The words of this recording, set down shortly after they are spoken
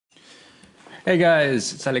Hey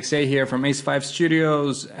guys, it's Alexei here from Ace5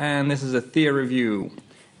 Studios, and this is a Thea review.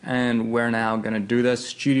 And we're now going to do the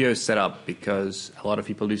studio setup because a lot of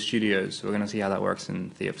people do studios, so we're going to see how that works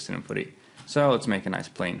in Thea Cinema. So let's make a nice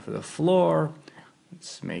plane for the floor.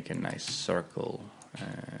 Let's make a nice circle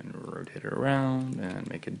and rotate it around and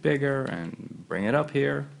make it bigger and bring it up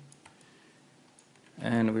here.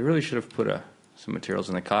 And we really should have put some materials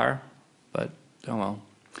in the car, but oh well,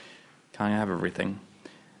 can't have everything.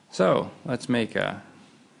 So let's make a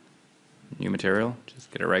new material.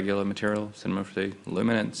 Just get a regular material, Cinema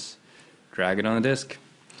luminance, drag it on the disc,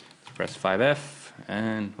 press 5F,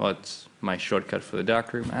 and well, it's my shortcut for the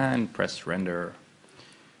darkroom, and press render.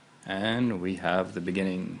 And we have the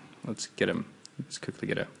beginning. Let's quickly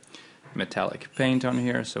get a metallic paint on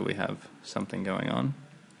here so we have something going on.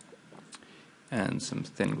 And some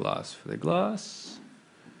thin glass for the glass.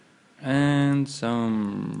 And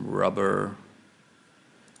some rubber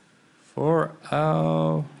for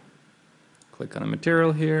our, click on the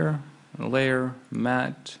material here, layer,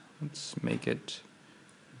 matte, let's make it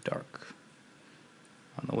dark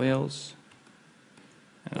on the wheels,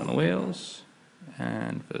 and on the wheels,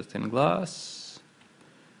 and for the thin glass,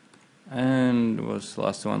 and what's the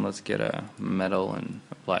last one, let's get a metal and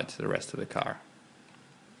apply it to the rest of the car.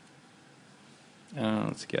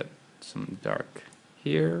 Let's get some dark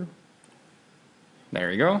here,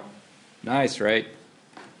 there you go, nice, right?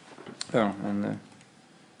 Oh, and the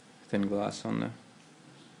thin glass on the...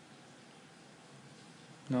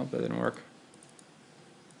 Nope, that didn't work.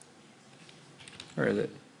 Where is it?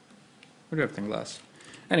 Where do I have thin glass?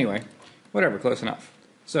 Anyway, whatever, close enough.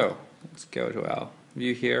 So, let's go to our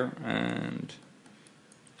view here, and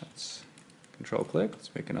let's control click.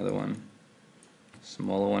 Let's make another one,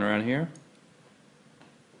 smaller one around here.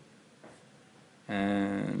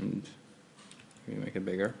 And maybe make it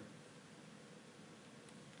bigger.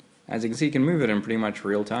 As you can see, you can move it in pretty much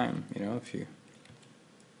real time, you know, if you...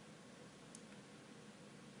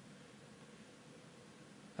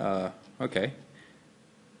 okay.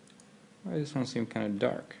 Why does this one seem kind of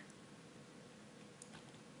dark?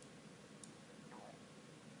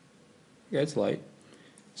 Yeah, it's light.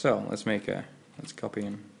 So, let's copy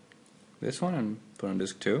in this one and put on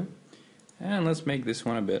disc 2. And let's make this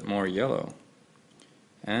one a bit more yellow.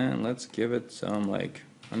 And let's give it some, like,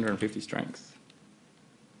 150 strength.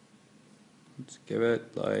 Let's give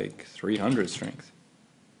it like 300 strength.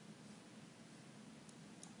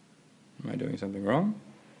 Am I doing something wrong?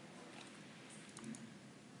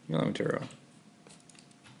 Yellow material.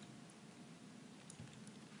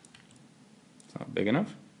 It's not big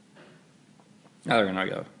enough. Now we're going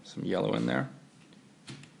to go some yellow in there.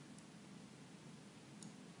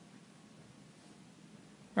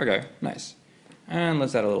 Okay, nice. And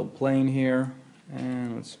let's add a little plane here.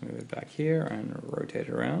 And let's move it back here and rotate it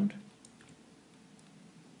around.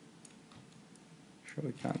 Sure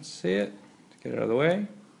we can't see it. Let's get it out of the way.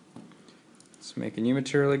 Let's make a new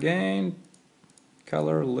material again.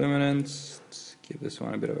 Color, luminance. Let's give this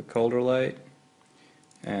one a bit of a colder light.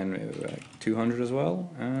 And maybe like 200 as well.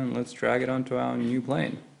 And let's drag it onto our new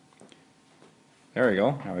plane. There we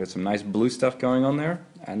go. Now we got some nice blue stuff going on there.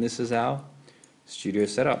 And this is our studio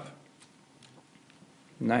setup.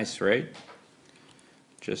 Nice, right?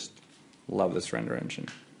 Just love this render engine.